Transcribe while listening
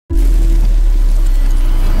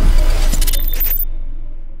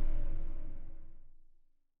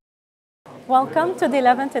Welcome to the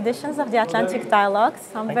 11th editions of the Atlantic Dialogues.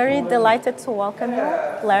 I'm very delighted to welcome you,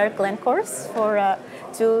 Blair Glencorse,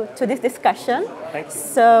 to this discussion. Thank you.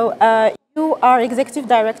 So you are Executive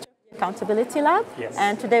Director of the Accountability Lab, Yes.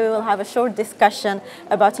 And today we will have a short discussion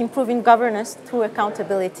about improving governance through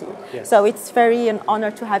accountability. Yes. So it's very an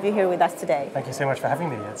honor to have you here with us today. Thank you so much for having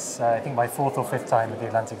me. It's, I think, my fourth or fifth time at the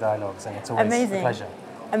Atlantic Dialogues, and it's always Amazing. a pleasure.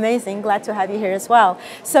 Amazing, glad to have you here as well.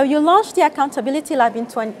 So you launched the Accountability Lab in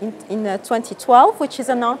 2012, which is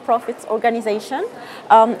a non-profit organization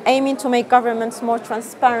aiming to make governments more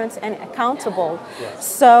transparent and accountable. Yes.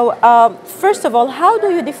 So first of all, how do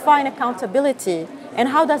you define accountability and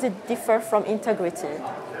how does it differ from integrity?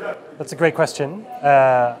 That's a great question.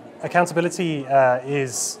 Accountability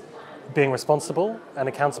is being responsible and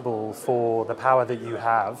accountable for the power that you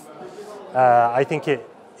have. I think it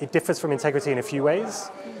differs from integrity in a few ways.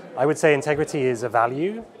 I would say integrity is a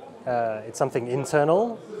value. It's something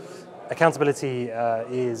internal. Accountability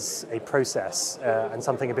is a process and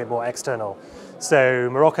something a bit more external. So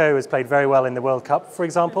Morocco has played very well in the World Cup, for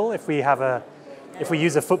example. If we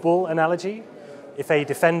use a football analogy, if a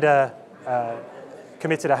defender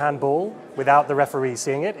committed a handball without the referee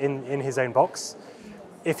seeing it in his own box,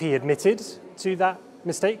 if he admitted to that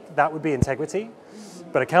mistake, that would be integrity.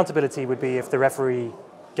 But accountability would be if the referee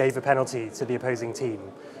gave a penalty to the opposing team.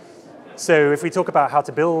 So if we talk about how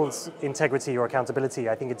to build integrity or accountability,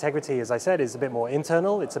 I think integrity, as I said, is a bit more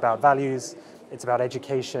internal. It's about values, it's about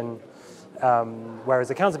education,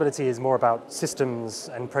 whereas accountability is more about systems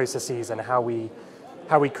and processes and how we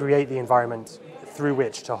create the environment through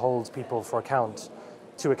which to hold people to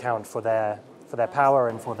account for their power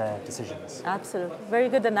and for their decisions. Absolutely. Very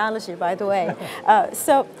good analogy, by the way.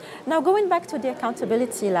 So now going back to the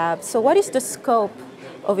Accountability Lab, so what is the scope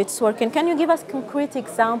of its work, and can you give us concrete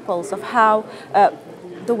examples of how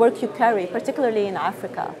the work you carry, particularly in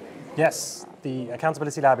Africa? Yes, the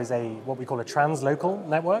Accountability Lab is what we call a translocal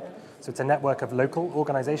network. So it's a network of local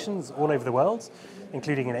organizations all over the world,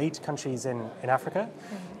 including in 8 countries in Africa,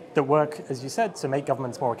 that work, as you said, to make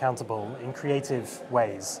governments more accountable in creative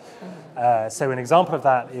ways. So an example of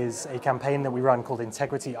that is a campaign that we run called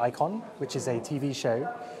Integrity Icon, which is a TV show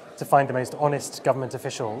to find the most honest government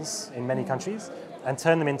officials in many countries and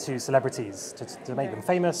turn them into celebrities, to make them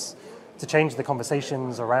famous, to change the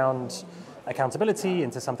conversations around accountability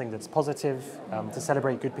into something that's positive, to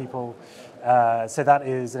celebrate good people. So that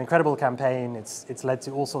is an incredible campaign. It's led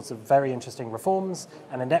to all sorts of very interesting reforms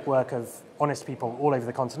and a network of honest people all over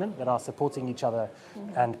the continent that are supporting each other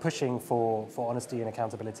and pushing for honesty and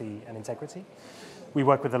accountability and integrity. We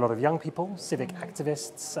work with a lot of young people, civic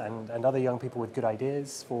activists and other young people with good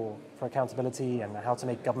ideas for accountability and how to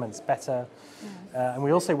make governments better. And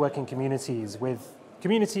we also work in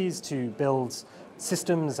communities to build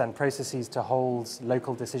systems and processes to hold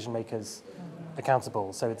local decision makers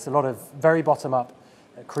accountable. So it's a lot of very bottom-up,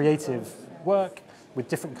 creative work with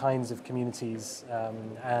different kinds of communities,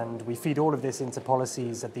 and we feed all of this into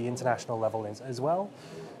policies at the international level as well,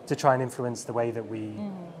 to try and influence the way that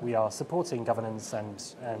we are supporting governance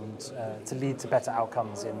and to lead to better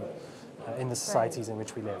outcomes in the societies in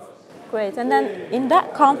which we live. Great. And then in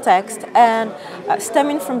that context and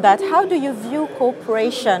stemming from that, how do you view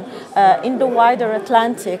cooperation in the wider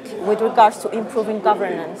Atlantic with regards to improving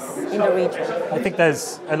governance in the region? I think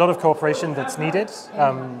there's a lot of cooperation that's needed.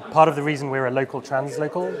 Part of the reason we're a local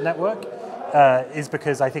translocal network is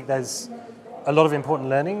because I think there's a lot of important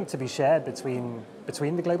learning to be shared between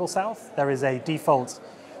the Global South. There is a default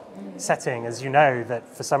setting, as you know, that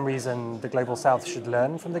for some reason the Global South should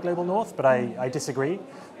learn from the Global North, but I disagree.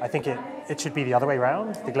 I think it should be the other way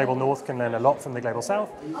around. The Global North can learn a lot from the Global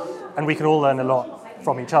South, and we can all learn a lot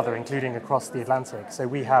from each other, including across the Atlantic. So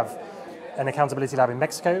we have an accountability lab in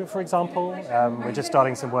Mexico, for example. We're just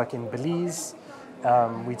starting some work in Belize.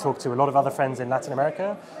 We talk to a lot of other friends in Latin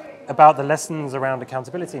America about the lessons around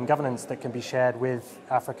accountability and governance that can be shared with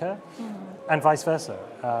Africa and vice versa.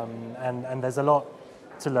 And there's a lot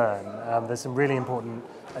to learn. There's some really important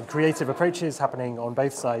and creative approaches happening on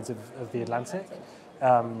both sides of the Atlantic,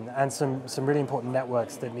 and some really important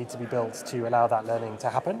networks that need to be built to allow that learning to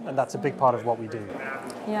happen, and that's a big part of what we do.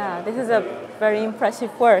 Yeah, this is a very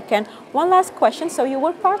impressive work. And one last question. So you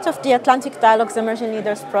were part of the Atlantic Dialogues Emerging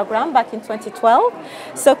Leaders program back in 2012.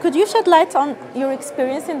 So could you shed light on your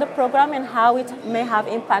experience in the program and how it may have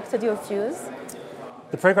impacted your views?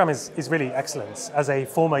 The program is really excellent. As a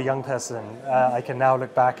former young person, I can now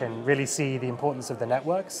look back and really see the importance of the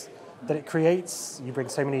networks that it creates. You bring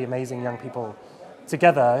so many amazing young people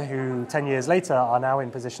together who 10 years later are now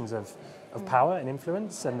in positions of of power and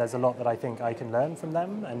influence, and there's a lot that I think I can learn from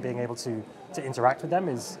them, and being able to interact with them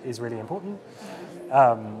is really important.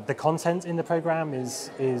 The content in the program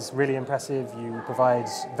is really impressive. You provide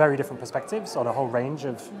very different perspectives on a whole range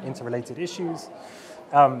of interrelated issues.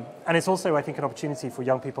 And it's also, I think, an opportunity for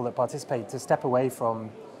young people that participate to step away from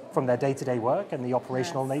their day-to-day work and the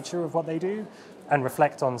operational nature of what they do, and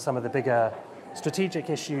reflect on some of the bigger strategic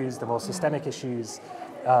issues, the more systemic issues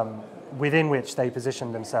within which they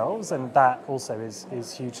position themselves, and that also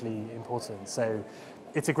is hugely important. So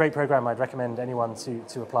it's a great program. I'd recommend anyone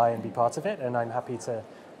to apply and be part of it, and I'm happy to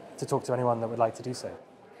talk to anyone that would like to do so.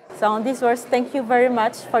 So on these words, thank you very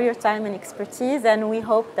much for your time and expertise, and we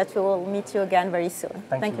hope that we will meet you again very soon.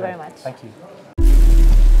 Thank you very much. Thank you.